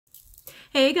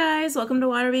Hey guys, welcome to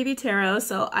WaterBaby Tarot.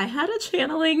 So I had a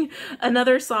channeling,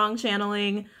 another song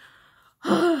channeling.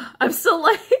 I'm still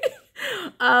like,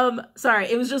 sorry,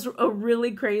 it was just a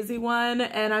really crazy one,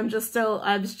 and I was just still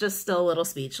a little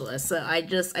speechless. So I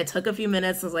took a few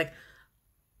minutes and was like,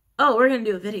 oh, we're gonna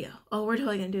do a video. Oh, we're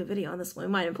totally gonna do a video on this one.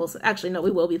 We might even pull some, actually, no,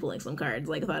 we will be pulling some cards.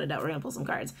 Like, without a doubt, we're gonna pull some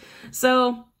cards.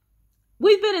 So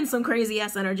we've been in some crazy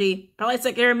ass energy. Probably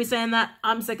sick of hearing me saying that.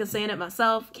 I'm sick of saying it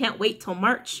myself. Can't wait till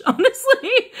March, honestly.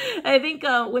 I think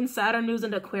when Saturn moves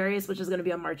into Aquarius, which is going to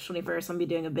be on March 21st, I'm going to be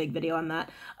doing a big video on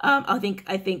that. I think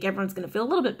everyone's going to feel a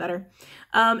little bit better.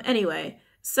 Anyway,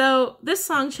 so this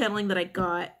song channeling that I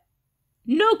got,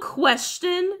 no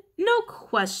question,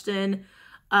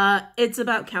 it's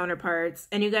about counterparts.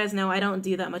 And you guys know I don't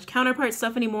do that much counterpart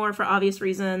stuff anymore for obvious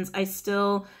reasons. I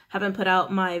still haven't put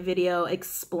out my video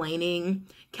explaining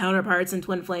counterparts and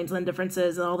twin flames and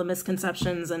differences and all the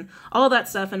misconceptions and all that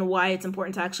stuff and why it's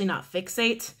important to actually not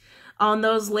fixate on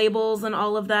those labels and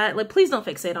all of that. Like, please don't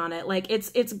fixate on it. Like,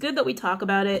 it's good that we talk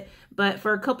about it, but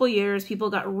for a couple years, people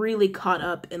got really caught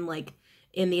up in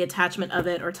the attachment of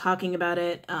it or talking about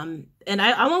it. And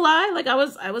I won't lie, like I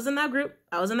was in that group.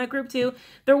 I was in that group too.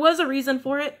 There was a reason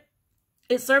for it.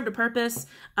 It served a purpose,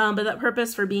 but that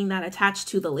purpose for being that attached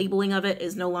to the labeling of it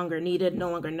is no longer needed, no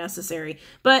longer necessary.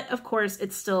 But of course,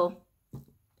 it's still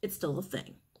the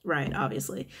thing, right?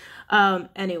 Obviously.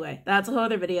 Anyway, that's a whole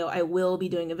other video. I will be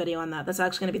doing a video on that. That's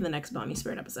actually going to be the next Balmy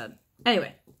Spirit episode.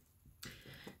 Anyway.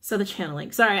 So the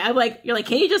channeling. Sorry, you're like,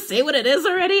 can you just say what it is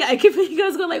already? I keep you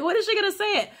guys going like, what is she gonna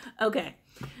say it? Okay.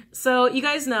 So you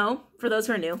guys know, for those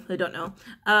who are new, who don't know,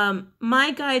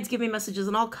 my guides give me messages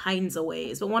in all kinds of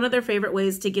ways, but one of their favorite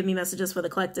ways to give me messages for the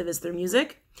collective is through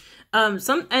music.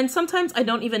 Sometimes I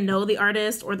don't even know the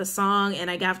artist or the song,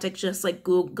 and I have to just like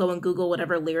go and Google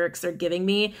whatever lyrics they're giving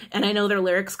me, and I know their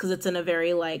lyrics because it's in a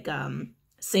very like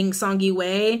sing-songy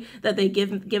way that they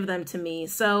give them to me.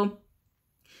 So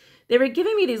they were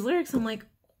giving me these lyrics. I'm like,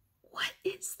 what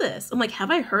is this? I'm like, have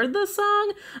I heard this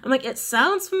song? I'm like, it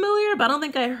sounds familiar, but I don't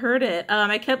think I heard it.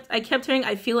 I kept hearing,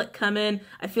 I feel it coming.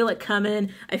 I feel it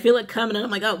coming. I feel it coming. And I'm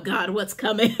like, oh God, what's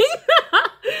coming?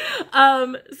 So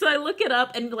I look it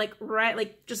up and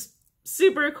just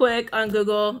super quick on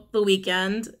Google, The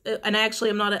Weeknd. And I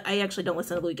actually don't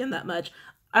listen to The Weeknd that much.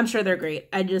 I'm sure they're great.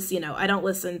 I just, I don't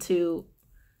listen to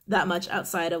that much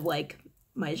outside of like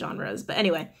my genres. But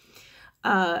anyway,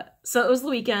 so it was The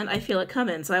Weeknd, I Feel It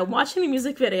Coming. So I'm watching the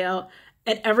music video,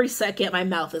 and every second my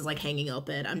mouth is like hanging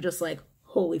open. I'm just like,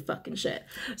 holy fucking shit.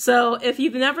 So if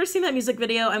you've never seen that music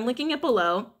video, I'm linking it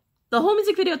below. The whole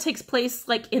music video takes place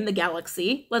like in the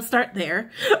galaxy. Let's start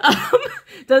there.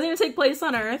 Doesn't even take place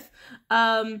on Earth.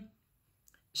 Okay,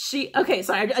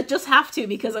 sorry, I just have to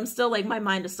because I'm still like, my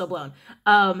mind is still blown.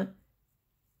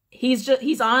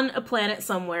 He's on a planet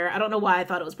somewhere. I don't know why I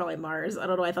thought it was probably Mars. I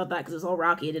don't know why I thought that because it was all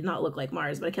rocky. It did not look like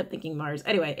Mars, but I kept thinking Mars.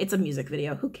 Anyway, it's a music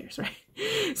video. Who cares, right?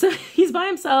 So he's by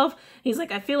himself. He's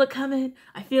like, I feel it coming.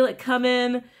 I feel it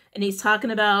coming. And he's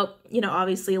talking about,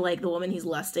 obviously like the woman he's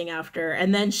lusting after.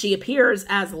 And then she appears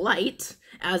as light,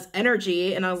 as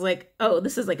energy. And I was like, oh,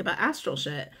 this is like about astral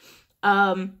shit.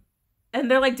 And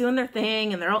they're like doing their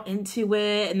thing and they're all into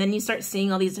it. And then you start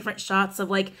seeing all these different shots of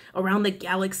like around the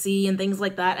galaxy and things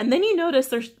like that. And then you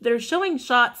notice they're showing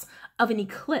shots of an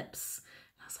eclipse.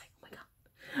 And I was like,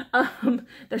 oh my God.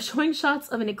 They're showing shots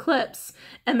of an eclipse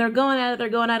and they're going at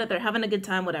it. They're having a good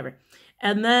time, whatever.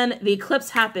 And then the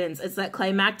eclipse happens. It's that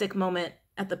climactic moment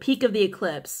at the peak of the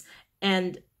eclipse.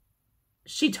 And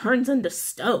she turns into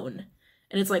stone.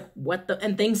 And it's like,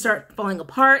 and things start falling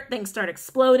apart. Things start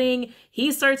exploding.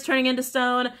 He starts turning into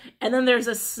stone. And then there's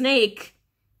a snake,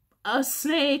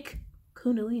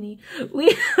 Kundalini,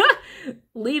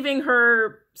 leaving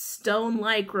her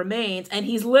stone-like remains. And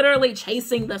he's literally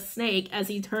chasing the snake as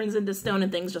he turns into stone and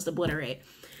things just obliterate.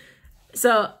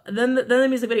 So then the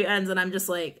music video ends and I'm just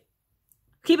like,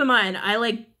 keep in mind, I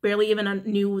like barely even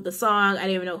knew the song. I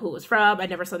didn't even know who it was from. I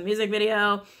never saw the music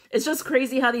video. It's just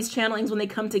crazy how these channelings, when they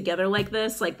come together like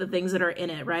this, like the things that are in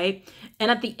it, right?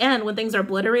 And at the end, when things are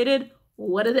obliterated,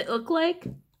 what did it look like?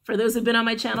 For those who've been on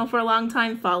my channel for a long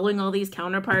time, following all these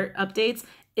counterpart updates,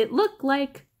 it looked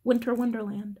like Winter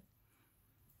Wonderland.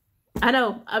 I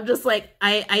know, I'm just like,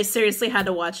 I seriously had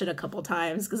to watch it a couple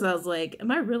times because I was like, am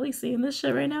I really seeing this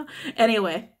shit right now?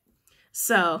 Anyway.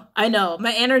 So I know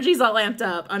my energy's all amped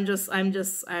up. I'm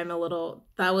a little,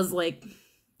 that was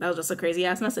just a crazy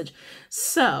ass message.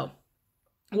 So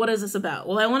what is this about?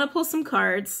 Well, I want to pull some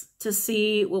cards to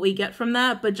see what we get from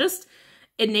that, but just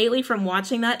innately from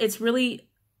watching that, it's really,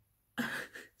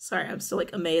 sorry, I'm still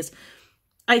like amazed.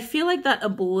 I feel like that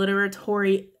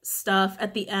obliteratory stuff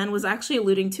at the end was actually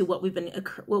alluding to what we've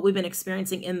been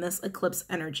experiencing in this eclipse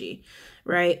energy,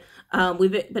 right?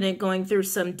 We've been going through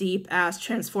some deep ass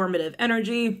transformative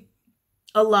energy,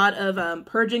 a lot of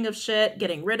purging of shit,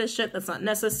 getting rid of shit that's not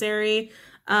necessary.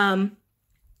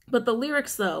 But the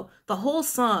lyrics, though, the whole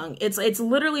song, it's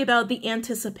literally about the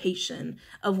anticipation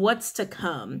of what's to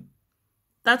come.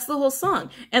 That's the whole song.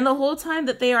 And the whole time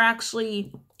that they are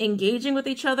actually engaging with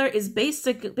each other is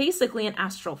basically an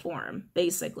astral form,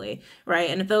 basically, right?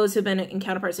 And if those who've been in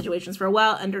counterpart situations for a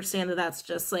while understand that that's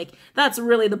just like, that's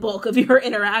really the bulk of your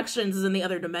interactions is in the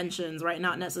other dimensions, right?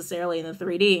 Not necessarily in the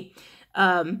 3D.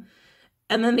 And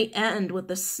then the end with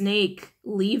the snake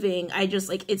leaving, I just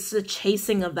like, it's the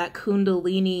chasing of that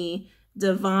Kundalini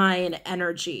divine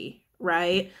energy,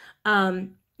 right?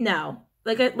 Now,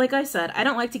 like I said, I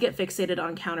don't like to get fixated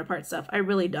on counterpart stuff. I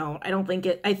really don't.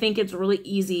 I think it's really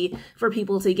easy for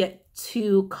people to get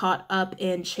too caught up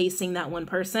in chasing that one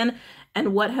person.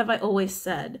 And what have I always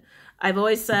said? I've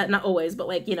always said, not always, but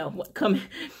like, you know,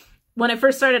 when I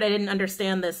first started, I didn't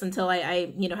understand this until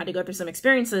I you know, had to go through some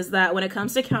experiences that when it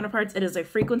comes to counterparts, it is a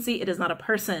frequency. It is not a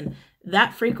person.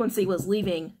 That frequency was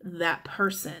leaving that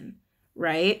person,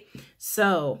 right?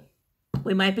 So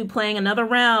we might be playing another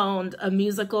round of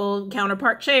musical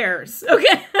counterpart chairs.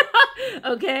 Okay.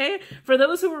 Okay. For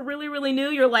those who are really, really new,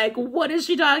 you're like, what is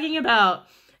she talking about?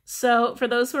 So for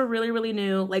those who are really, really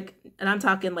new, like, and I'm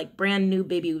talking like brand new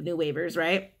baby new wavers,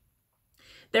 right?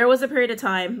 There was a period of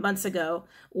time months ago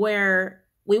where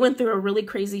we went through a really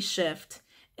crazy shift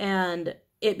and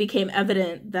it became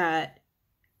evident that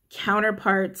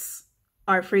counterparts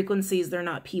are frequencies. They're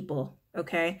not people.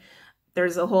 Okay.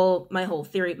 There's my whole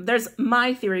theory. There's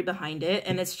my theory behind it.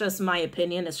 And it's just my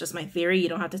opinion. It's just my theory. You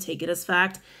don't have to take it as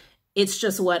fact. It's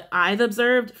just what I've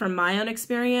observed from my own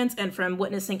experience and from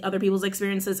witnessing other people's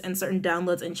experiences and certain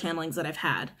downloads and channelings that I've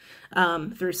had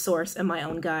through source and my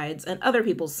own guides and other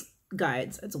people's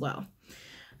guides as well.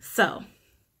 So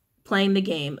playing the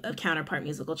game of counterpart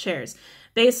musical chairs.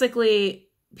 Basically,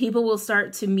 people will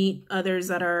start to meet others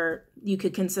that are, you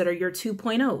could consider your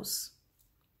 2.0s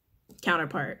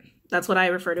counterpart. That's what I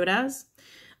refer to it as.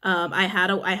 I had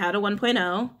a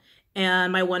 1.0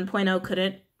 and my 1.0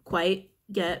 couldn't quite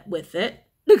get with it.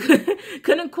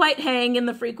 Couldn't quite hang in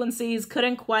the frequencies,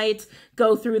 couldn't quite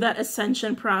go through that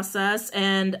ascension process.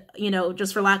 And, you know,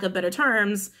 just for lack of better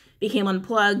terms, became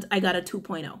unplugged. I got a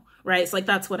 2.0, right? So like,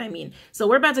 that's what I mean. So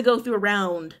we're about to go through a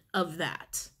round of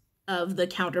that, of the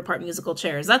counterpart musical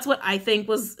chairs. That's what I think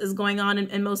is going on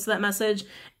in most of that message.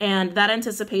 And that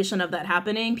anticipation of that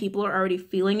happening, people are already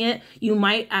feeling it. You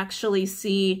might actually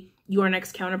see your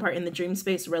next counterpart in the dream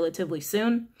space relatively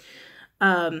soon.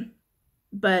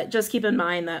 But just keep in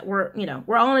mind that we're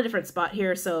all in a different spot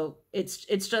here. So it's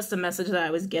just a message that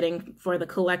I was getting for the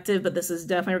collective, but this is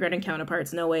definitely regarding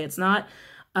counterparts. No way it's not.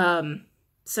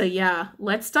 So yeah,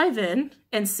 let's dive in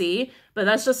and see, but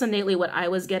that's just innately what I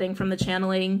was getting from the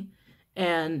channeling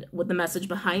and with the message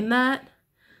behind that.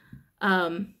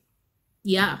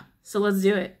 Yeah, so let's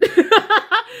do it.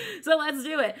 So let's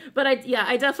do it. But I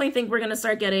definitely think we're going to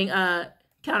start getting,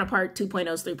 counterpart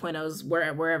 2.0s,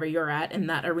 3.0s, wherever you're at in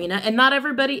that arena. And not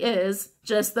everybody is,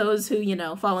 just those who, you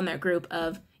know, fall in that group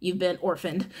of you've been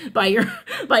orphaned by your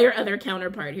other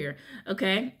counterpart here.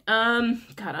 Okay. God,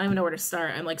 I don't even know where to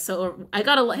start. I'm like, so I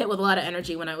got hit with a lot of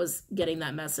energy when I was getting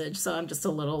that message. So I'm just a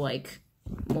little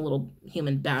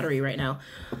human battery right now.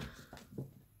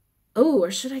 Oh,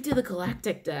 or should I do the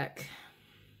galactic deck?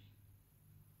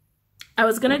 I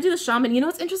was going to do the shaman. You know,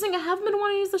 it's interesting. I haven't been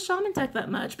wanting to use the shaman deck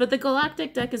that much, but the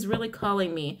galactic deck is really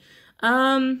calling me. No,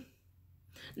 I'm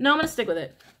going to stick with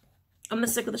it. I'm going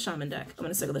to stick with the shaman deck.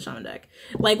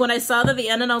 Like when I saw that at the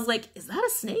end and I was like, is that a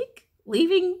snake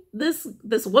leaving this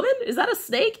woman? Is that a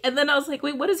snake? And then I was like,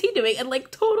 wait, what is he doing? And like,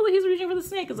 totally he's reaching for the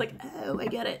snake. I was like, oh, I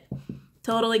get it.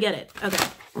 Totally get it. Okay.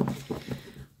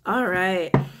 All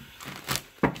right.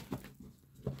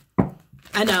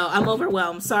 I know, I'm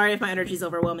overwhelmed. Sorry if my energy's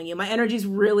overwhelming you. My energy's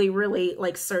really, really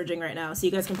like surging right now. So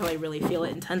you guys can probably really feel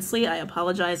it intensely. I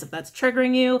apologize if that's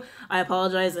triggering you. I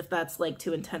apologize if that's like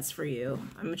too intense for you.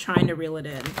 I'm trying to reel it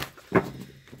in.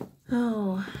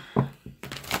 Oh.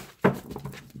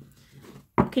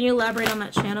 Can you elaborate on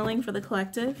that channeling for the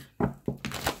collective?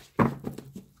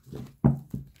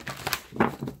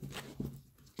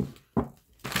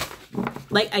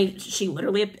 Like, she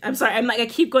literally, I'm sorry, I'm like, I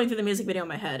keep going through the music video in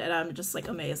my head, and I'm just, like,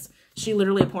 amazed. She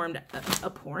literally appeared?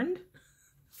 Appeared?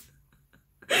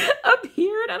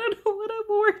 I don't know what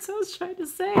words I was trying to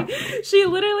say. She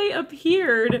literally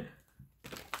appeared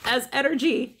as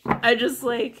energy. I just,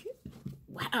 like,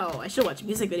 wow, I should watch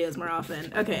music videos more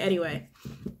often. Okay, anyway.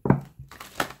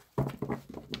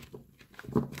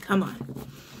 Come on.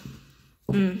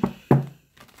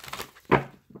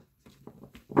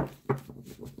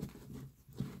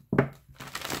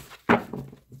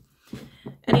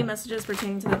 Any messages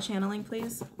pertaining to the channeling,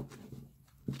 please?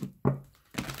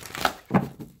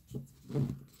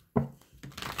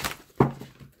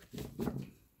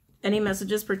 Any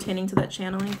messages pertaining to that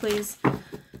channeling, please?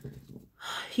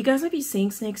 You guys might be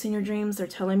seeing snakes in your dreams. They're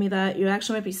telling me that. You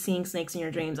actually might be seeing snakes in your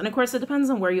dreams. And of course, it depends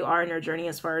on where you are in your journey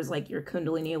as far as like your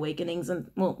Kundalini awakenings. And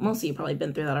well, most of you probably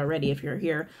been through that already if you're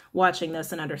here watching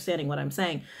this and understanding what I'm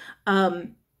saying.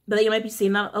 But you might be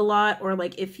seeing that a lot, or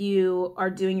like if you are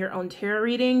doing your own tarot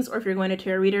readings, or if you're going to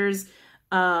tarot readers,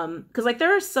 because like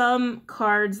there are some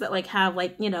cards that like have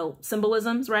like, you know,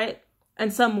 symbolisms, right?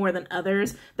 And some more than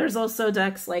others. There's also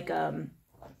decks like the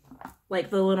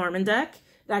Lenormand deck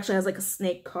that actually has like a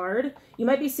snake card. You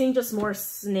might be seeing just more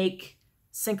snake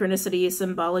synchronicity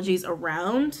symbologies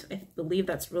around. I believe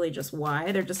that's really just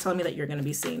why. They're just telling me that you're going to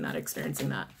be seeing that, experiencing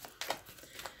that.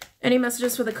 Any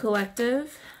messages for the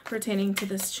collective pertaining to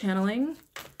this channeling?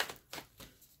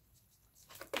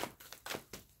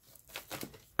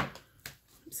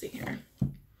 Let's see here.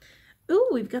 Ooh,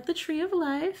 we've got the Tree of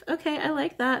Life. Okay, I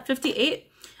like that.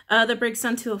 58. That breaks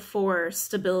down to a 4.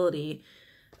 Stability.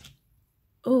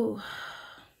 Oh,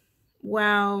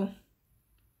 wow.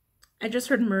 I just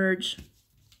heard merge.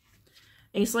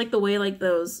 And it's like the way like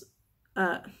those,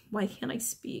 why can't I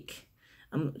speak?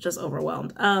 I'm just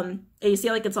overwhelmed. And you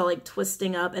see like it's all like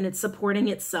twisting up and it's supporting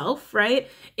itself, right?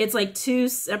 It's like 2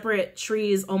 separate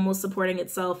trees almost supporting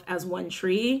itself as one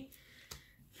tree.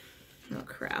 Oh,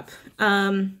 crap.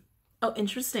 Oh,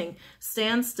 interesting.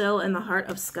 Stand still in the heart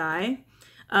of sky.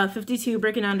 52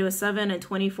 breaking down to a 7 and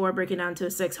 24 breaking down to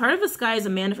a 6. Heart of the sky is a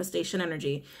manifestation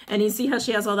energy. And you see how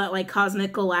she has all that like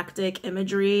cosmic galactic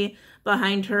imagery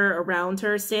behind her, around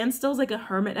her. Stand still is like a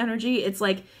hermit energy. It's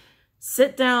like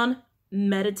sit down,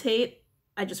 meditate.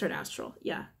 I just heard astral.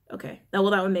 Yeah. Okay.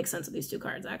 Well, that would make sense with these 2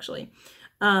 cards actually.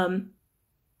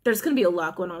 There's going to be a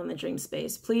lot going on in the dream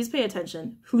space. Please pay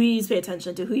attention. Please pay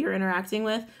attention to who you're interacting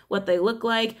with, what they look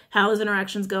like, how those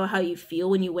interactions go, how you feel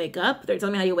when you wake up. They're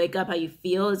telling me how you wake up, how you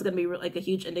feel is going to be like a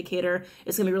huge indicator.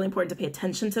 It's going to be really important to pay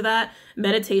attention to that.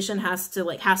 Meditation has to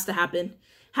happen.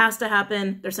 Has to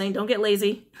happen. They're saying don't get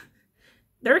lazy.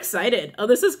 They're excited. Oh,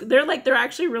 they're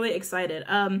actually really excited.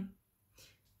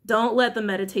 Don't let the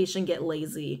meditation get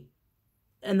lazy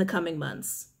in the coming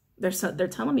months. They're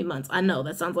telling me months. I know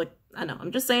that sounds like, I know.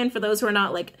 I'm just saying for those who are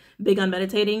not like big on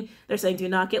meditating, they're saying do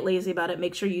not get lazy about it.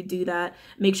 Make sure you do that.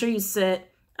 Make sure you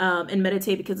sit and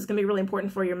meditate because it's going to be really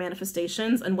important for your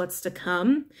manifestations and what's to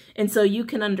come. And so you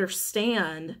can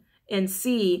understand and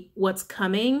see what's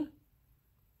coming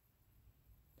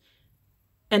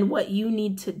and what you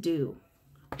need to do.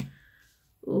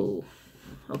 Ooh,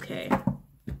 okay.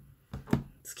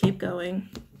 Let's keep going.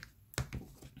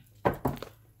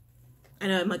 I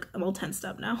know I'm all tensed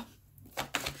up now.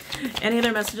 Any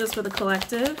other messages for the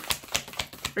collective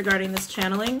regarding this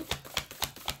channeling?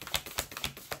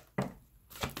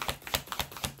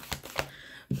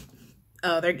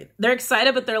 Oh, they're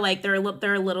excited, but they're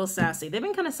a little sassy. They've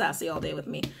been kind of sassy all day with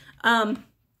me.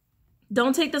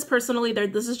 Don't take this personally.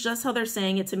 This is just how they're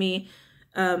saying it to me.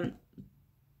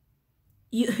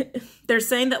 They're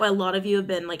saying that a lot of you have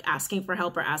been like asking for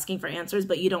help or asking for answers,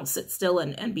 but you don't sit still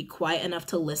and be quiet enough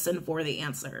to listen for the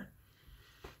answer.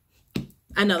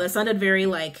 I know that sounded very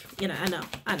like, you know,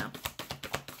 I know.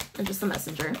 I'm just a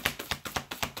messenger.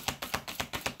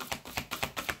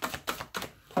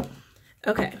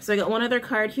 Okay, so I got one other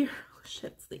card here. Oh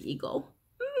shit, it's the eagle.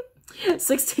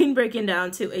 16 breaking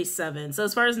down to a 7. So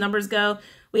as far as numbers go,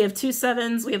 we have 2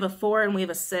 7s, we have a 4, and we have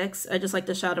a 6. I just like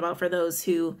to shout about for those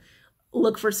who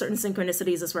look for certain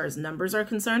synchronicities as far as numbers are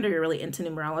concerned, or you're really into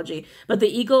numerology. But the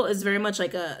eagle is very much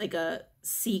like a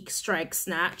seek, strike,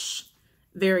 snatch,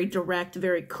 very direct,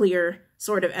 very clear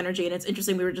sort of energy. And it's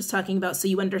interesting, we were just talking about, so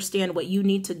you understand what you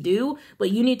need to do,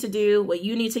 what you need to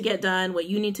get done, what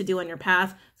you need to do on your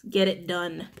path, get it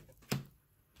done.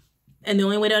 And the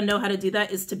only way to know how to do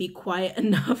that is to be quiet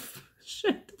enough.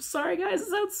 Shit, I'm sorry guys, it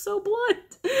sounds so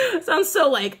blunt. It sounds so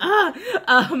like,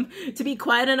 to be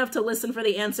quiet enough to listen for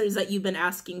the answers that you've been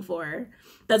asking for.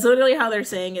 That's literally how they're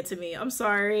saying it to me. I'm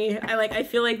sorry. I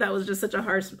feel like that was just such a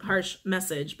harsh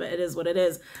message, but it is what it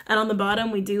is. And on the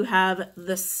bottom, we do have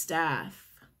the staff.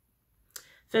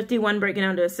 51 breaking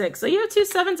down to a 6. So you have 2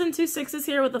 7s and 2 6s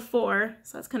here with a 4.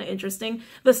 So that's kind of interesting.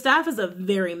 The staff is a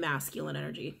very masculine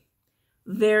energy.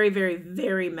 Very, very,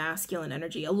 very masculine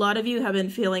energy. A lot of you have been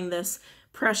feeling this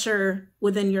pressure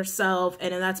within yourself,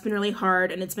 and that's been really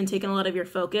hard, and it's been taking a lot of your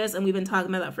focus, and we've been talking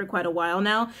about that for quite a while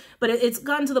now. But it's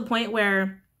gotten to the point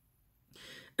where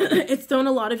it's thrown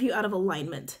a lot of you out of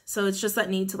alignment. So it's just that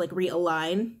need to like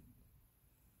realign.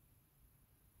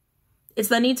 It's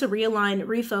that need to realign,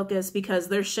 refocus, because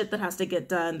there's shit that has to get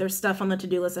done. There's stuff on the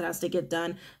to-do list that has to get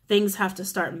done. Things have to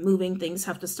start moving. Things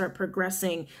have to start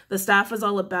progressing. The staff is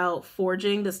all about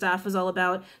forging. The staff is all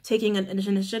about taking an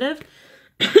initiative.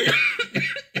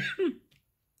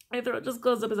 My throat just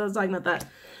closed up as I was talking about that.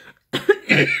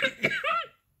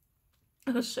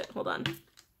 Oh shit, hold on.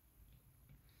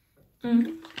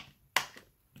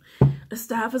 The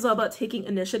staff is all about taking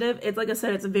initiative. It's like I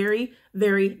said, it's very,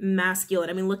 very masculine.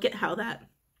 I mean, look at how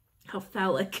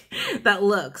phallic that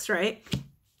looks, right?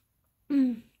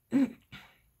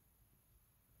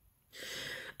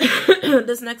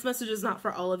 This next message is not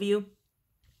for all of you,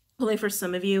 only for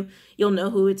some of you. You'll know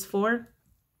who it's for.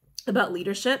 About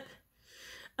leadership.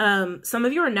 Some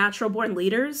of you are natural born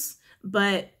leaders,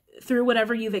 but through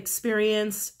whatever you've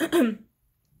experienced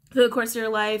through the course of your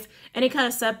life, any kind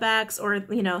of setbacks or,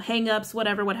 you know, hang-ups,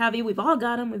 whatever, what have you, we've all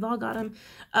got them. We've all got them.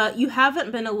 You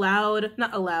haven't been allowed,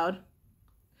 not allowed,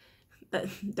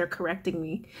 they're correcting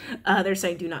me. They're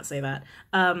saying, do not say that.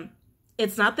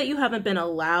 It's not that you haven't been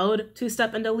allowed to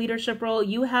step into a leadership role.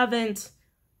 You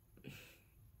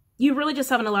really just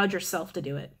haven't allowed yourself to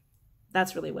do it.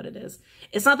 That's really what it is.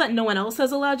 It's not that no one else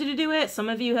has allowed you to do it. Some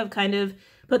of you have kind of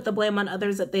put the blame on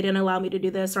others that they didn't allow me to do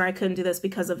this, or I couldn't do this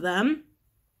because of them.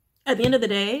 At the end of the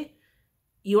day,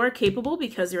 you are capable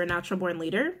because you're a natural born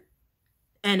leader.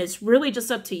 And it's really just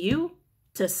up to you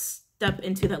to step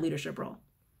into that leadership role.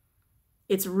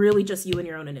 It's really just you and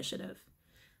your own initiative.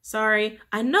 Sorry.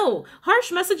 I know.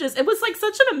 Harsh messages. It was like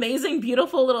such an amazing,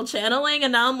 beautiful little channeling.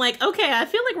 And now I'm like, okay, I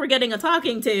feel like we're getting a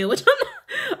talking to, which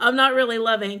I'm not really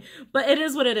loving. But it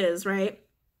is what it is, right?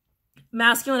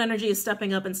 Masculine energy is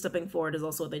stepping up and stepping forward is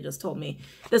also what they just told me.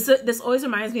 This always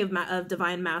reminds me of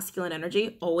divine masculine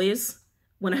energy. Always.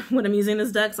 When I'm using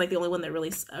this deck, it's like the only one that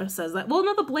really says that. Well,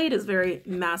 no, the blade is very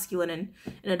masculine and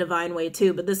in a divine way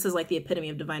too. But this is like the epitome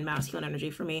of divine masculine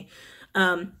energy for me.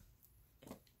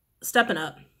 Stepping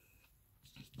up.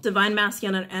 Divine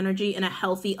masculine energy in a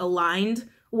healthy, aligned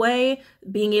way,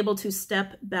 being able to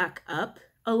step back up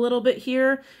a little bit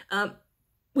here.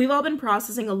 We've all been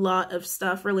processing a lot of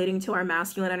stuff relating to our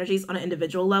masculine energies on an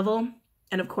individual level.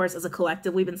 And of course, as a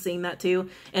collective, we've been seeing that too.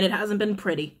 And it hasn't been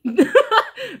pretty,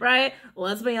 right?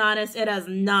 Let's be honest. It has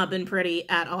not been pretty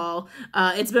at all.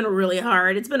 It's been really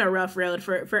hard. It's been a rough road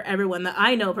for everyone that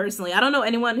I know personally. I don't know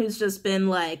anyone who's just been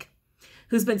like,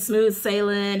 who's been smooth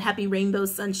sailing, happy rainbow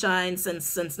sunshine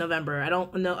since November. I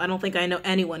don't think I know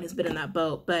anyone who's been in that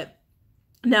boat, but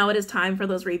now it is time for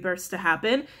those rebirths to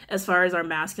happen as far as our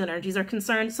masculine energies are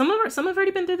concerned. Some have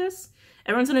already been through this.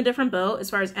 Everyone's in a different boat as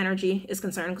far as energy is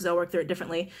concerned because they'll work through it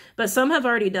differently. But some have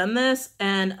already done this,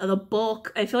 and the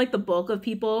bulk, I feel like the bulk of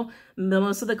people,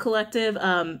 most of the collective,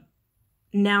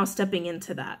 now stepping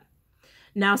into that.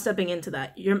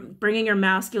 You're bringing your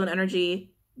masculine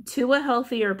energy to a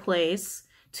healthier place,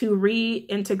 to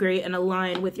reintegrate and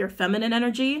align with your feminine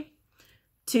energy,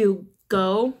 to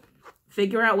go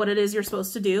figure out what it is you're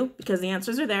supposed to do, because the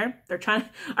answers are there.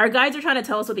 Our guides are trying to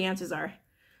tell us what the answers are.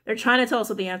 They're trying to tell us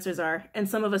what the answers are. And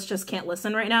some of us just can't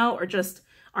listen right now, or just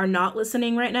are not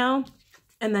listening right now,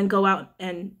 and then go out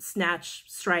and snatch,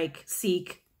 strike,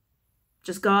 seek,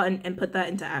 just go out and put that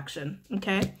into action.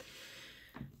 Okay.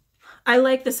 I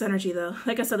like this energy though.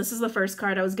 Like I said, this is the first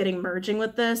card I was getting merging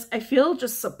with this. I feel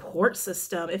just support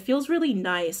system. It feels really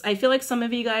nice. I feel like some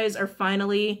of you guys are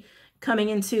finally coming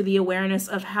into the awareness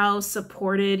of how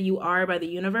supported you are by the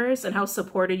universe and how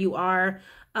supported you are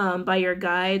by your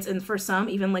guides. And for some,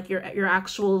 even like your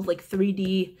actual like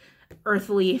 3D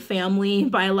earthly family,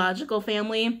 biological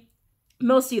family.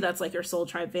 Most of you, that's like your soul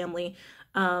tribe family.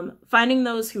 Finding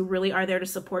those who really are there to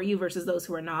support you versus those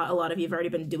who are not. A lot of you have already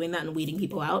been doing that and weeding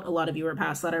people out. A lot of you are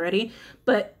past that already,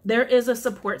 but there is a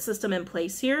support system in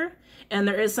place here, and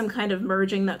there is some kind of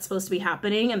merging that's supposed to be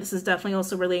happening. And this is definitely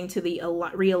also relating to the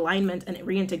realignment and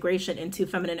reintegration into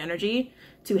feminine energy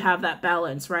to have that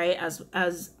balance, right?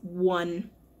 As one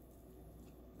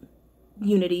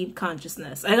unity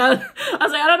consciousness. I was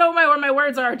like, I don't know where my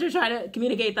words are to try to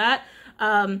communicate that.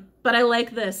 But I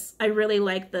like this. I really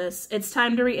like this. It's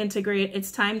time to reintegrate.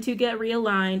 It's time to get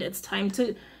realigned. It's time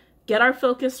to get our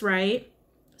focus right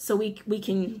so we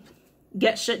can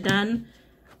get shit done,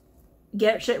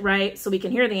 get shit right so we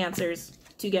can hear the answers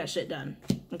to get shit done.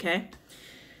 Okay.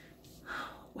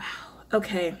 Wow.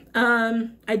 Okay.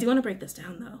 I do want to break this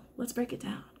down though. Let's break it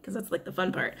down because that's like the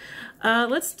fun part.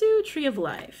 Let's do Tree of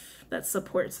Life. That's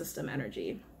support system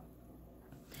energy.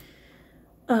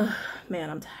 Man,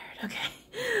 I'm tired. Okay.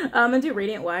 I'm gonna do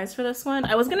Radiant Wise for this one.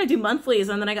 I was gonna do monthlies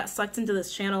and then I got sucked into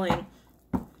this channeling.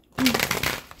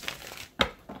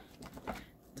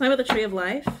 Tell me about the Tree of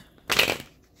Life.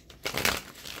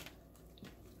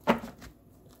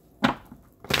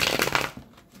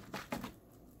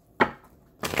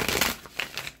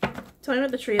 Tell me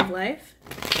about the Tree of Life.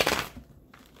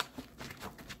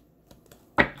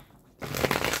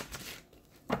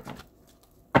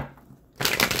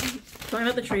 Tell me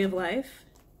about the Tree of Life.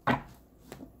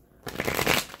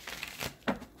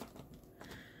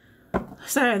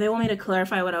 Sorry, they want me to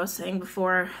clarify what I was saying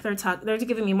before. They're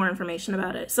giving me more information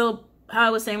about it. So how I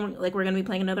was saying, like, we're going to be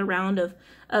playing another round of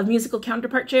musical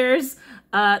counterpart chairs.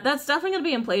 That's definitely going to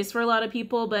be in place for a lot of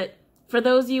people, but for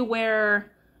those of you where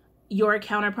your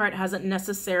counterpart hasn't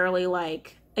necessarily,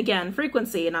 like, again,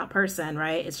 frequency, not person,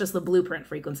 right? It's just the blueprint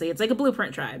frequency. It's like a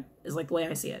blueprint tribe, is like the way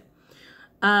I see it.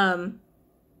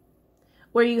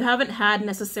 Where you haven't had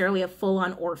necessarily a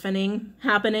full-on orphaning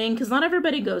happening, because not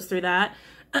everybody goes through that.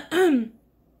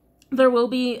 There will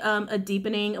be a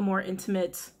deepening, a more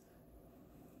intimate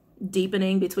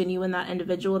deepening between you and that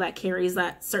individual that carries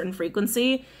that certain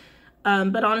frequency.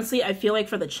 But honestly, I feel like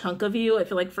for the chunk of you, I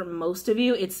feel like for most of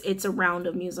you, it's a round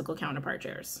of musical counterpart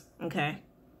chairs, okay?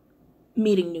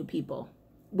 Meeting new people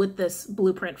with this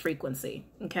blueprint frequency,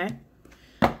 okay?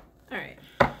 All right.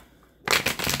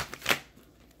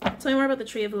 Tell me more about the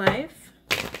Tree of Life.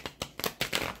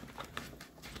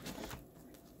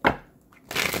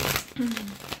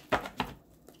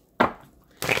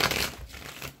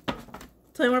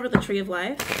 Tell me more about the Tree of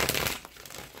Life.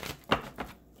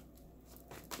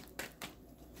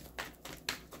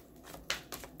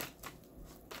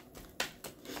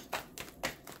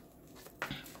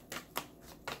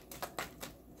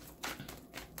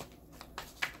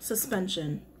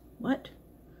 Suspension. What?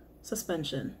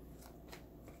 Suspension.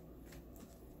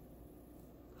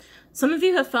 Some of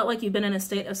you have felt like you've been in a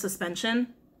state of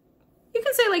suspension. You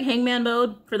can say like hangman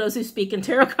mode for those who speak in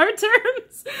tarot card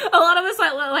terms. A lot of us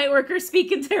light workers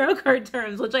speak in tarot card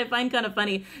terms, which I find kind of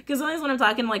funny because sometimes when I'm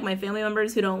talking to like my family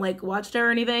members who don't like watch tarot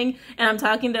or anything, and I'm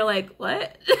talking, they're like,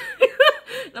 what?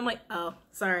 And I'm like, oh,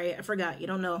 sorry, I forgot. You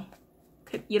don't know.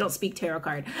 You don't speak tarot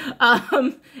card.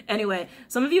 Anyway,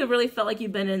 some of you have really felt like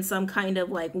you've been in some kind of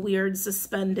like weird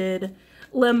suspended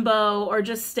limbo or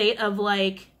just state of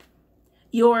like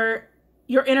your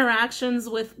interactions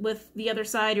with the other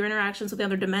side, your interactions with the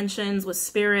other dimensions, with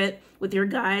spirit, with your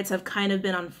guides have kind of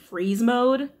been on freeze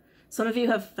mode. Some of you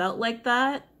have felt like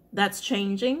that. That's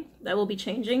changing. That will be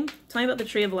changing. Tell me about the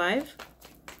Tree of Life.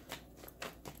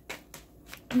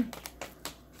 Tell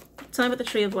me about the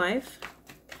Tree of Life.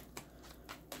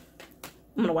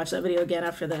 I'm gonna watch that video again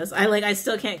after this. I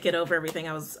still can't get over everything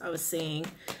I was seeing.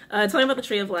 Tell me about the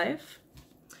Tree of Life.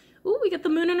 Ooh, we get the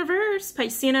Moon in reverse.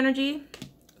 Piscean energy.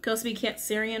 Could also be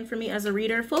Cancerian for me as a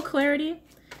reader. Full clarity.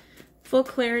 Full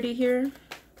clarity here.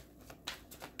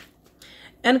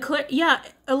 And yeah,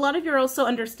 a lot of you are also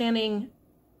understanding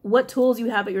what tools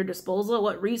you have at your disposal,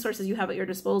 what resources you have at your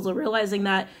disposal, realizing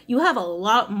that you have a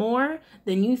lot more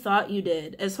than you thought you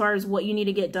did as far as what you need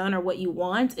to get done or what you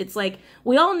want. It's like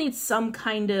we all need some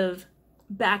kind of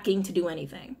backing to do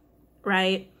anything,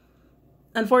 right?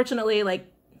 Unfortunately, like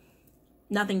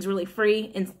nothing's really free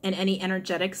in any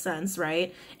energetic sense,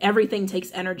 right? Everything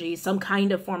takes energy, some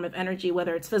kind of form of energy,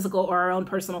 whether it's physical or our own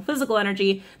personal physical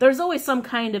energy. There's always some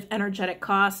kind of energetic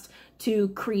cost to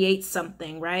create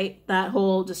something, right? That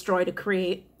whole destroy to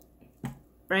create,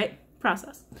 right?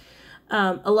 Process.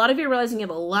 A lot of you are realizing you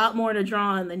have a lot more to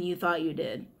draw on than you thought you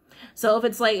did. So if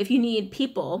it's like, if you need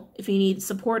people, if you need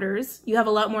supporters, you have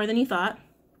a lot more than you thought.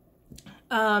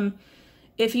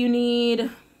 If you need,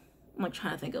 I'm like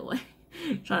trying to think of like,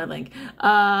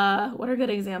 what are good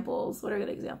examples? What are good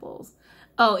examples?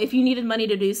 Oh, if you needed money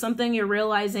to do something, you're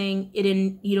realizing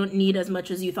you don't need as much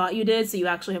as you thought you did, so you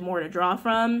actually have more to draw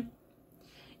from.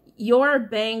 Your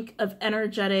bank of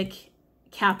energetic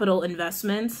capital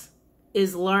investments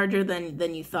is larger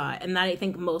than you thought. And that, I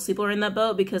think most people are in that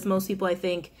boat because most people, I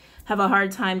think, have a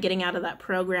hard time getting out of that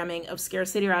programming of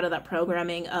scarcity or out of that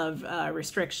programming of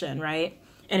restriction, right?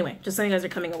 Anyway, just so you guys are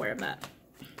becoming aware of that.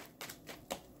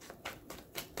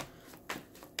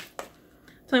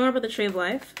 Tell me more about the Tree of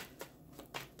Life.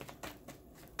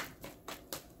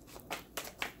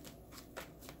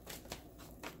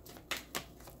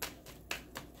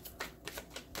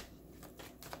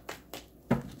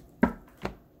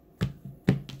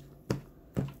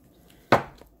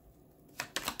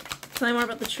 Tell me more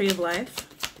about the Tree of Life.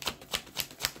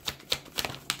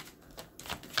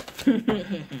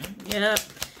 Yep.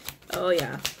 Oh,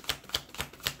 yeah.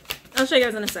 I'll show you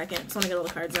guys in a second. Just want to get all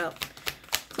the cards out.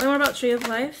 Tell me more about Tree of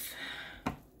Life.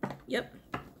 Yep.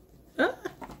 Ah,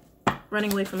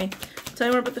 running away from me. Tell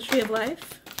me more about the Tree of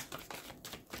Life.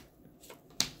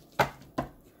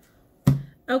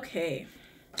 Okay,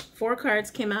 4 cards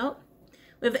came out.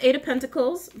 We have the 8 of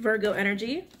Pentacles, Virgo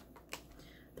energy.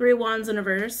 3 of Wands in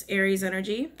reverse, Aries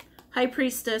energy. High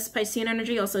Priestess, Piscean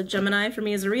energy, also Gemini for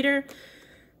me as a reader.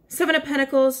 7 of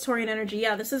Pentacles, Taurian energy.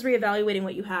 Yeah, this is reevaluating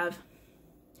what you have.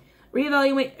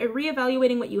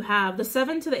 Reevaluating what you have. The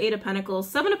 7 to the 8 of Pentacles.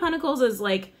 7 of Pentacles is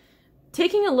like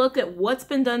taking a look at what's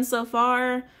been done so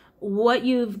far, what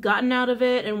you've gotten out of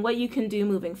it, and what you can do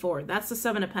moving forward. That's the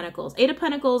 7 of Pentacles. 8 of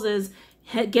Pentacles is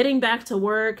getting back to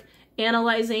work,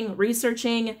 analyzing,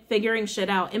 researching, figuring shit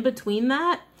out. In between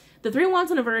that, the 3 of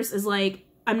Wands in reverse is like,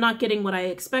 I'm not getting what I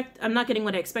expect. I'm not getting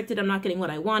what I expected. I'm not getting what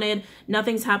I wanted.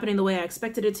 Nothing's happening the way I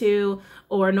expected it to,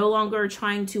 or no longer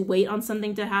trying to wait on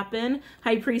something to happen.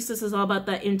 High Priestess is all about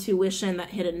that intuition, that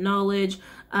hidden knowledge,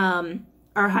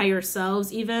 our higher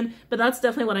selves even. But that's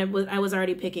definitely what I was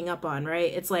already picking up on,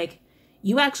 right? It's like,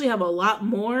 you actually have a lot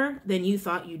more than you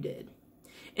thought you did.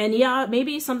 And yeah,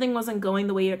 maybe something wasn't going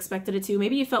the way you expected it to.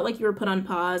 Maybe you felt like you were put on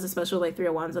pause, especially like 3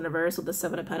 of Wands in reverse with the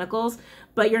 7 of Pentacles,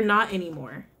 but you're not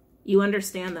anymore. You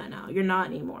understand that now. You're not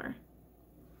anymore.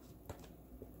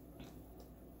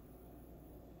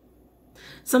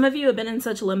 Some of you have been in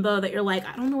such limbo that you're like,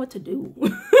 I don't know what to do.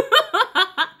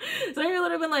 So you're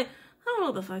literally been like, I don't know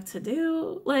what the fuck to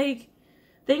do. Like,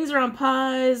 things are on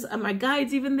pause. My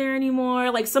guide's even there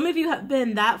anymore. Like, some of you have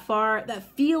been that far, that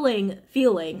feeling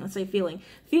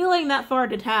that far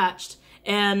detached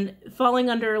and falling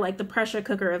under like the pressure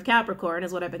cooker of Capricorn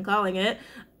is what I've been calling it.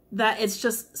 That it's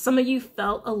just, some of you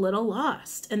felt a little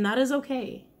lost, and that is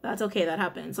okay. That's okay, that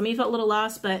happens. Some of you felt a little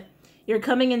lost, but you're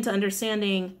coming into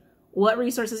understanding what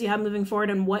resources you have moving forward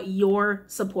and what your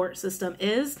support system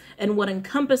is and what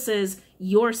encompasses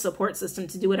your support system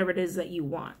to do whatever it is that you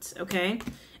want, okay?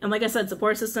 And like I said,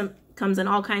 support system comes in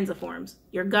all kinds of forms.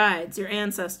 Your guides, your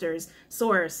ancestors,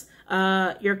 source,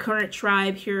 your current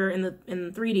tribe here in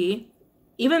 3D,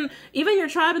 even your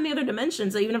tribe in the other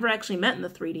dimensions that you've never actually met in the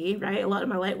 3D, right? A lot of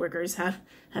my light workers have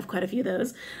quite a few of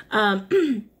those.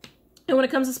 And when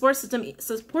it comes to support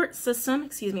system,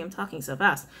 excuse me, I'm talking so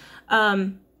fast.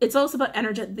 It's also about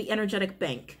the energetic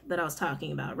bank that I was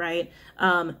talking about, right?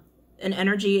 An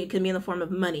energy, it can be in the form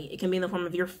of money. It can be in the form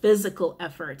of your physical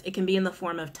effort. It can be in the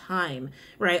form of time,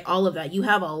 right? All of that. You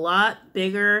have a lot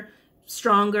bigger,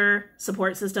 stronger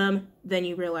support system than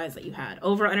you realize that you had.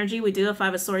 Overall energy, we do have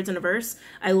 5 of Swords in reverse.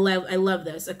 I love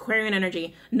this. Aquarian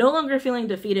energy, no longer feeling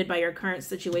defeated by your current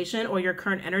situation or your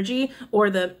current energy or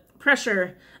the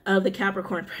pressure of the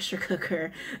Capricorn pressure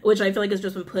cooker, which I feel like has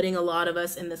just been putting a lot of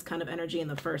us in this kind of energy in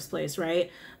the first place,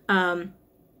 right?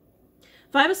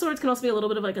 5 of Swords can also be a little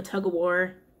bit of like a tug of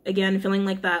war. Again, feeling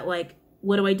like that, like,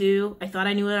 what do I do? I thought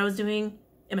I knew what I was doing.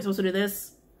 Am I supposed to do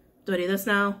this? Do I do this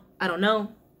now? I don't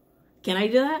know. Can I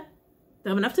do that? Do I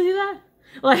have enough to do that?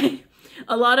 Like,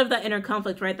 a lot of that inner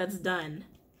conflict, right? That's done.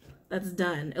 That's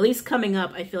done. At least coming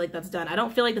up, I feel like that's done. I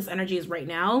don't feel like this energy is right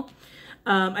now.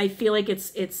 I feel like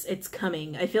it's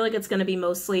coming. I feel like it's going to be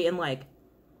mostly in like,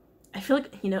 I feel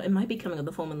like, you know, it might be coming with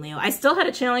the full moon Leo. I still had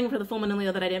a channeling for the full moon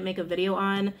Leo that I didn't make a video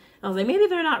on. I was like, maybe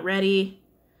they're not ready.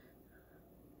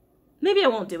 Maybe I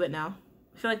won't do it now.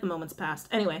 I feel like the moment's passed.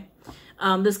 Anyway,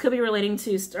 this could be relating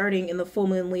to starting in the full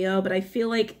moon Leo, but I feel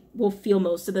like we'll feel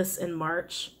most of this in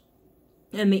March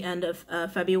and the end of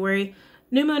February.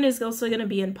 New moon is also going to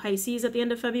be in Pisces at the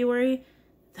end of February.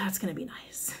 That's going to be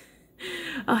nice.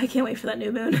 Oh, I can't wait for that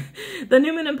new moon. The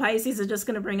new moon in Pisces is just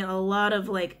going to bring a lot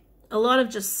of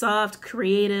just soft,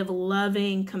 creative,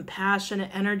 loving,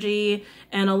 compassionate energy.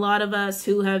 And a lot of us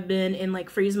who have been in like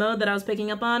freeze mode that I was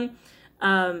picking up on,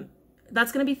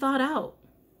 that's going to be thought out.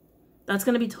 That's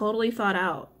going to be totally thought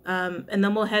out. And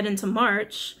then we'll head into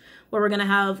March where we're going to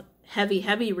have heavy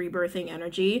rebirthing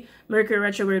energy. Mercury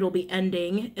retrograde will be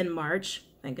ending in March.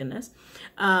 Thank goodness.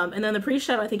 And then the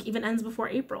pre-shadow, I think, even ends before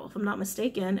April, if I'm not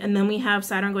mistaken. And then we have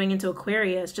Saturn going into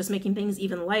Aquarius, just making things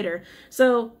even lighter.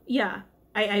 So yeah,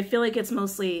 I feel like it's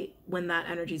mostly when this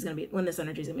energy is going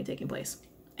to be taking place.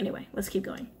 Anyway, let's keep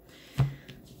going.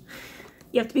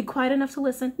 You have to be quiet enough to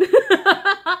listen.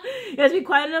 You have to be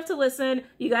quiet enough to listen.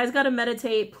 You guys got to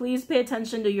meditate. Please pay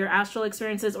attention to your astral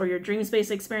experiences or your dream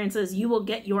space experiences. You will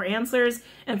get your answers.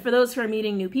 And for those who are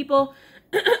meeting new people,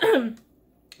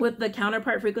 with the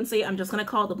counterpart frequency, I'm just going to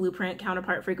call it the blueprint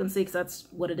counterpart frequency because that's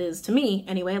what it is to me.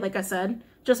 Anyway, like I said,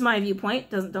 just my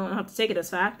viewpoint. Don't have to take it as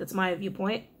fact. It's my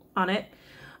viewpoint on it.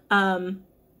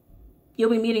 You'll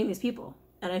be meeting these people.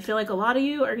 And I feel like a lot of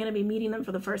you are going to be meeting them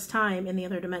for the first time in the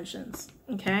other dimensions.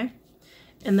 Okay?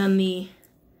 And then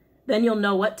you'll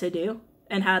know what to do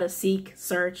and how to seek,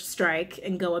 search, strike,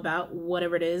 and go about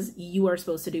whatever it is you are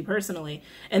supposed to do personally.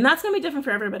 And that's going to be different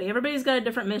for everybody. Everybody's got a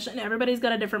different mission. Everybody's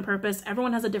got a different purpose.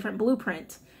 Everyone has a different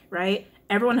blueprint, right?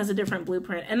 Everyone has a different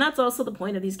blueprint. And that's also the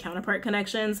point of these counterpart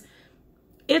connections.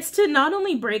 It's to not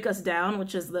only break us down,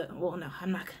 which is the, well, no,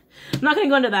 I'm not going to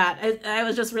go into that. I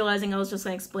was just realizing I was just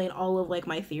going to explain all of like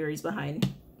my theories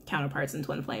behind counterparts and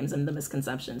twin flames and the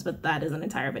misconceptions, but that is an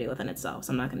entire video within itself,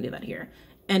 so I'm not going to do that here.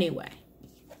 Anyway,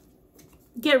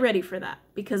 get ready for that,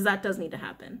 because that does need to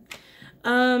happen.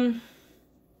 I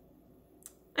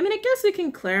mean, I guess we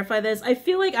can clarify this. I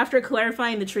feel like after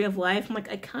clarifying the Tree of Life, I'm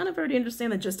like, I kind of already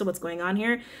understand the gist of what's going on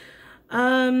here.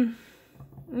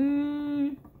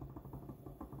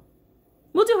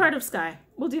 We'll do Heart of Sky.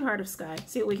 We'll do Heart of Sky.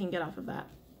 See what we can get off of that.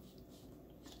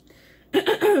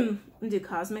 Do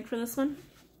Cosmic for this one.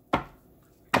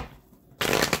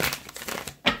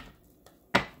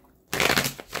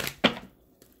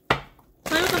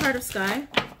 Play with the Heart of Sky.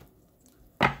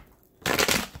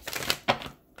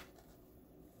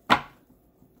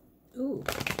 Ooh.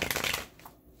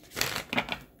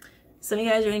 Some of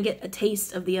you guys are going to get a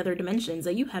taste of the other dimensions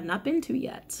that you have not been to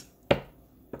yet.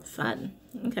 Fun.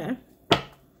 Okay.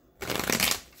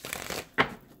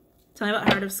 Tell me about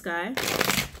Heart of Sky.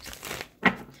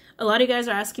 A lot of you guys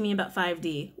are asking me about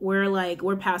 5D.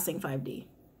 We're passing 5D.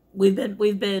 We've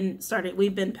been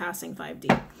passing 5D.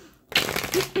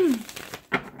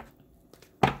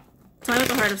 Tell me about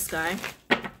the Heart of Sky.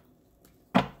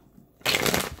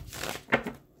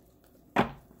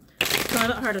 Tell me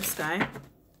about Heart of Sky.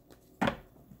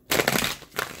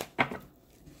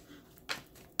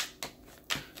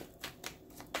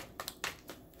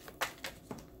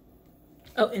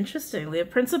 Oh, interesting. We have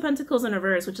Prince of Pentacles in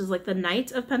reverse, which is like the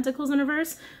Knight of Pentacles in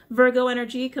reverse. Virgo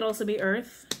energy could also be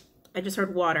Earth. I just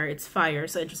heard water. It's fire.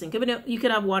 So interesting. You could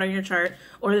have water in your chart,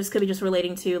 or this could be just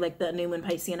relating to like the New Moon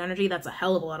Piscean energy. That's a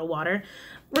hell of a lot of water.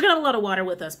 We're going to have a lot of water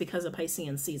with us because of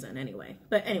Piscean season anyway.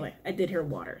 But anyway, I did hear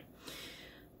water.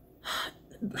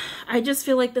 I just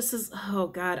feel like this is, oh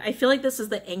God, I feel like this is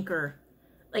the anchor,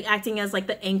 like acting as like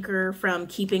the anchor from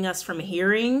keeping us from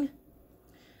hearing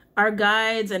our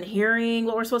guides and hearing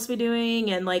what we're supposed to be doing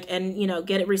and like, and you know,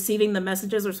 receiving the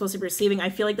messages we're supposed to be receiving. I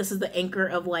feel like this is the anchor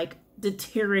of like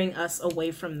deterring us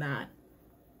away from that.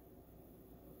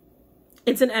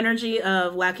 It's an energy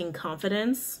of lacking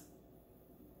confidence,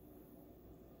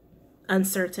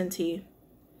 uncertainty.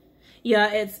 Yeah,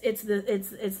 it's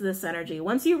this energy.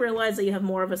 Once you realize that you have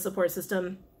more of a support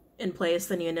system in place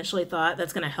than you initially thought,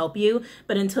 that's going to help you.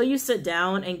 But until you sit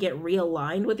down and get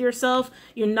realigned with yourself,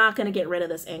 you're not going to get rid of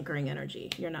this anchoring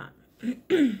energy. You're not. Tell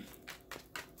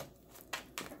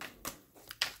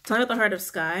me about the Heart of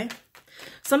Sky.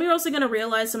 Some of you are also going to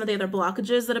realize some of the other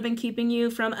blockages that have been keeping you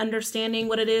from understanding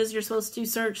what it is you're supposed to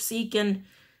search, seek, and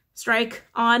strike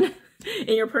on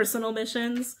in your personal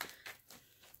missions.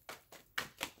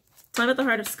 Tell me about the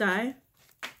Heart of Sky.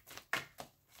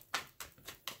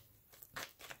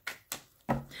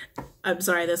 I'm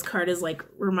sorry, this card is like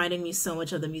reminding me so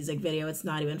much of the music video. It's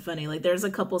not even funny. Like there's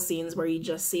a couple scenes where you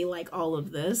just see like all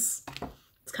of this.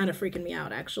 It's kind of freaking me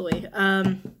out actually.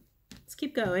 Let's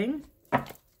keep going.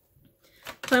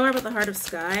 Tell me more about the Heart of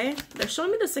Sky. They're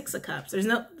showing me the Six of Cups. We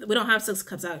don't have Six of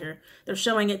Cups out here. They're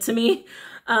showing it to me.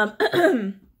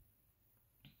 I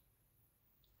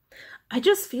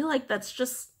just feel like that's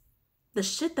just the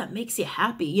shit that makes you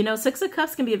happy. You know, Six of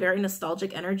Cups can be a very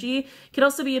nostalgic energy. It could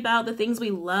also be about the things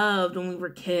we loved when we were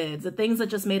kids, the things that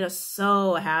just made us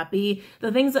so happy,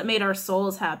 the things that made our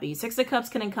souls happy. Six of Cups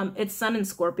can it's Sun and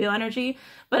Scorpio energy,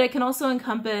 but it can also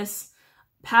encompass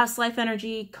past life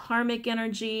energy, karmic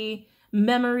energy,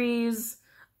 memories,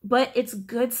 but it's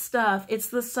good stuff. It's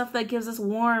the stuff that gives us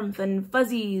warmth and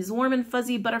fuzzies, warm and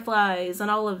fuzzy butterflies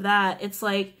and all of that. It's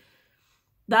like,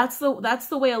 that's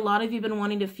the way a lot of you have been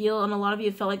wanting to feel, and a lot of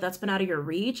you felt like that's been out of your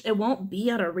reach. It won't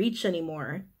be out of reach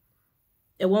anymore.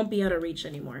 It won't be out of reach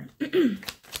anymore. Tell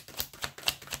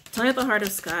me about the Heart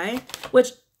of Sky,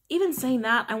 which even saying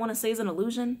that, I want to say is an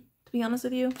illusion, to be honest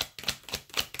with you.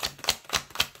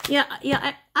 Yeah,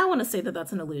 I want to say that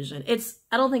that's an illusion.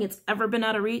 I don't think it's ever been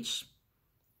out of reach.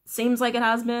 Seems like it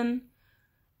has been.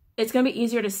 It's going to be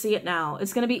easier to see it now.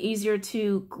 It's going to be easier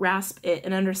to grasp it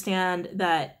and understand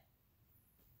that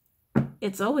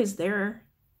it's always there.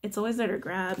 It's always there to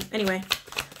grab. Anyway,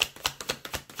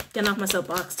 getting off my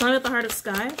soapbox. Tell me about the Heart of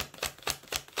Sky.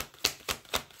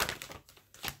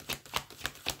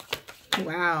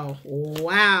 Wow.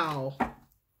 Wow.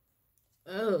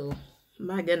 Oh,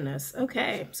 my goodness.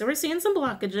 Okay, so we're seeing some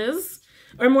blockages,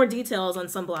 or more details on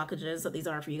some blockages that these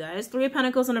are for you guys. Three of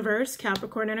Pentacles in reverse,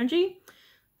 Capricorn energy.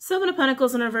 Seven of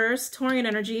Pentacles in reverse, Taurian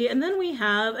energy. And then we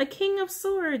have a King of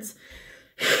Swords.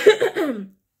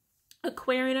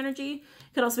 Aquarian energy.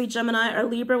 Could also be Gemini or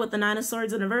Libra with the Nine of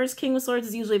Swords in reverse. King of Swords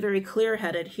is usually very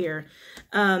clear-headed here.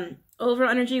 overall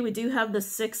energy, we do have the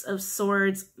Six of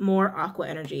Swords, more aqua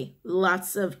energy.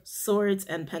 Lots of swords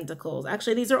and pentacles.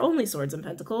 Actually, these are only swords and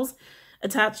pentacles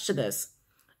attached to this.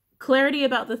 Clarity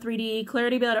about the 3D,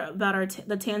 clarity about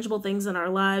the tangible things in our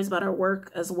lives, about our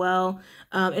work as well.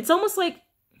 It's almost like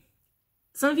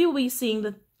some of you will be seeing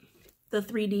the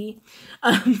 3D.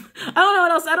 I don't know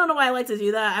what else. I don't know why I like to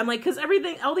do that. I'm like, because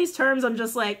everything, all these terms, I'm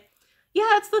just like,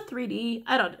 yeah, it's the 3D.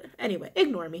 I don't, anyway,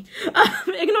 ignore me.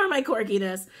 Ignore my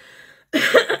quirkiness.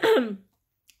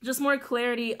 Just more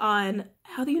clarity on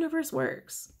how the universe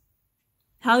works.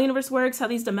 How the universe works, how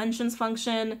these dimensions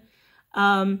function.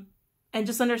 And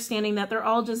just understanding that they're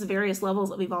all just various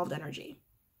levels of evolved energy.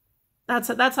 That's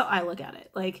how I look at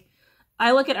it. Like,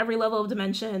 I look at every level of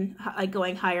dimension like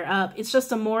going higher up. It's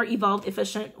just a more evolved,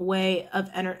 efficient way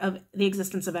of the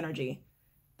existence of energy.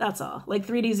 That's all. Like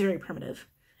 3D is very primitive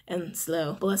and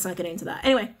slow, but let's not get into that.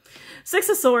 Anyway, Six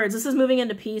of Swords. This is moving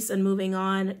into peace and moving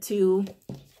on to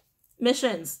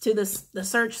missions, to the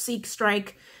search, seek,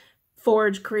 strike,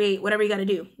 forge, create, whatever you got to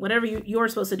do, whatever you're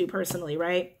supposed to do personally,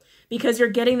 right? Because you're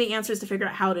getting the answers to figure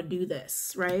out how to do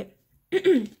this, right?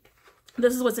 This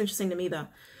is what's interesting to me, though.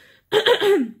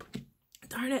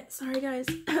 Darn it. Sorry, guys.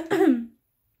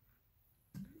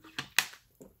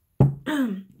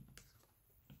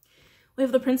 We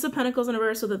have the Prince of Pentacles in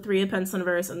reverse with the Three of Pentacles in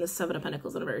reverse and the Seven of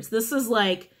Pentacles in reverse. This is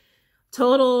like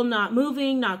total not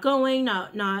moving, not going,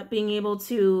 not being able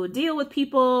to deal with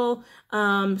people.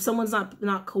 Someone's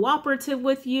not cooperative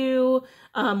with you.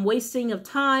 Wasting of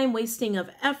time, wasting of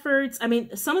efforts. I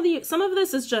mean, some of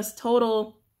this is just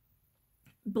total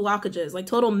blockages, like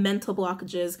total mental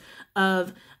blockages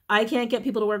of I can't get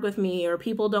people to work with me, or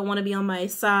people don't want to be on my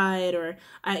side, or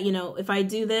if I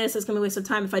do this, it's gonna be a waste of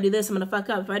time. If I do this, I'm gonna fuck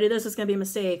up. If I do this, it's gonna be a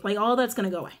mistake. Like all that's gonna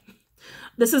go away.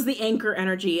 This is the anchor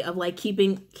energy of like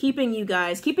keeping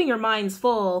your minds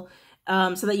full,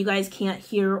 so that you guys can't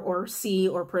hear or see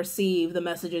or perceive the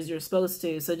messages you're supposed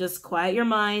to. So just quiet your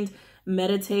mind,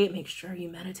 meditate, make sure you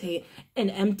meditate, and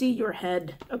empty your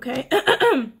head, okay?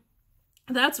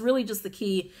 That's really just the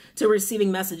key to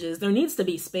receiving messages. There needs to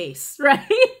be space, right?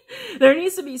 There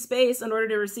needs to be space in order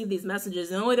to receive these messages.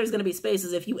 And the only way there's going to be space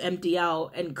is if you empty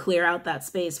out and clear out that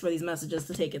space for these messages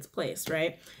to take its place,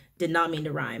 right? Did not mean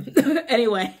to rhyme.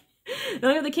 Anyway, now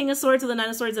we have the King of Swords with the Nine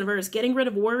of Swords in reverse. Getting rid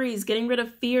of worries, getting rid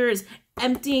of fears,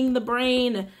 emptying the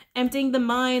brain, emptying the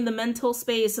mind, the mental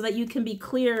space, so that you can be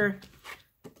clear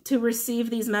to receive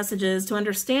these messages, to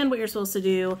understand what you're supposed to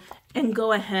do, and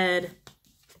go ahead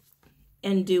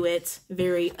and do it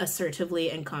very assertively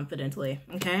and confidently,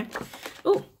 okay?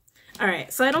 Oh, all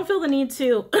right. So I don't feel the need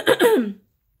to,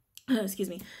 excuse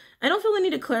me. I don't feel the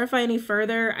need to clarify any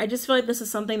further. I just feel like this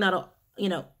is something that'll,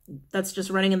 that's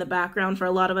just running in the background for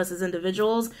a lot of us as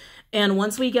individuals. And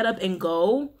once we get up and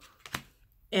go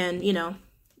and,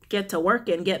 get to work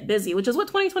and get busy, which is what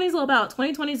 2020 is all about.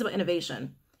 2020 is about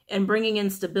innovation and bringing in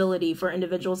stability for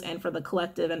individuals and for the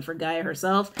collective and for Gaia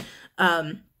herself.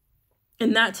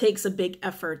 And that takes a big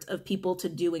effort of people to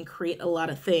do and create a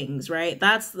lot of things, right?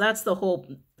 That's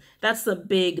the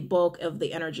big bulk of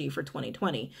the energy for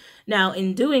 2020. Now,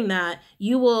 in doing that,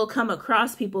 you will come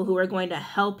across people who are going to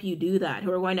help you do that,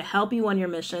 who are going to help you on your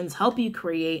missions, help you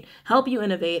create, help you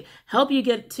innovate, help you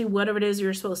get to whatever it is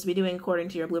you're supposed to be doing according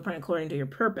to your blueprint, according to your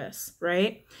purpose,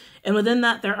 right? And within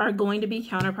that, there are going to be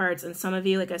counterparts. And some of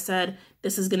you, like I said,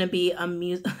 this is going to be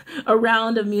a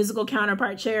round of musical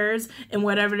counterpart chairs. And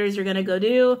whatever it is you're going to go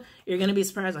do, you're going to be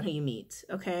surprised on who you meet,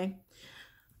 okay?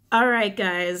 All right,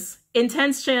 guys.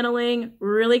 Intense channeling,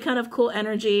 really kind of cool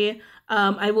energy.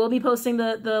 I will be posting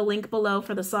the link below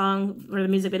for the song, for the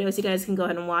music video, so you guys can go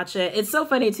ahead and watch it. It's so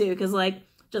funny, too, because, like,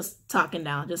 just talking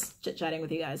now, just chit-chatting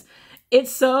with you guys. It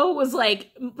was,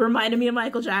 like, reminded me of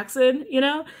Michael Jackson,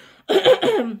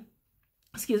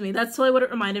 Excuse me. That's totally what it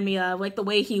reminded me of, like, the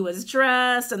way he was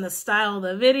dressed and the style of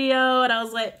the video. And I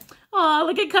was like, oh,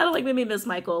 like, it kind of, like, made me miss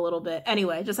Michael a little bit.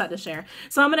 Anyway, just had to share.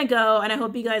 So I'm going to go, and I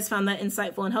hope you guys found that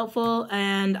insightful and helpful,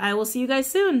 and I will see you guys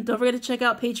soon. Don't forget to check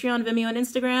out Patreon, Vimeo, and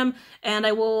Instagram, and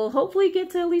I will hopefully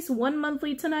get to at least one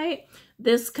monthly tonight.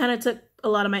 This kind of took a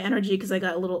lot of my energy because I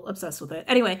got a little obsessed with it.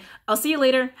 Anyway, I'll see you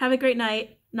later. Have a great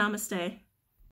night. Namaste.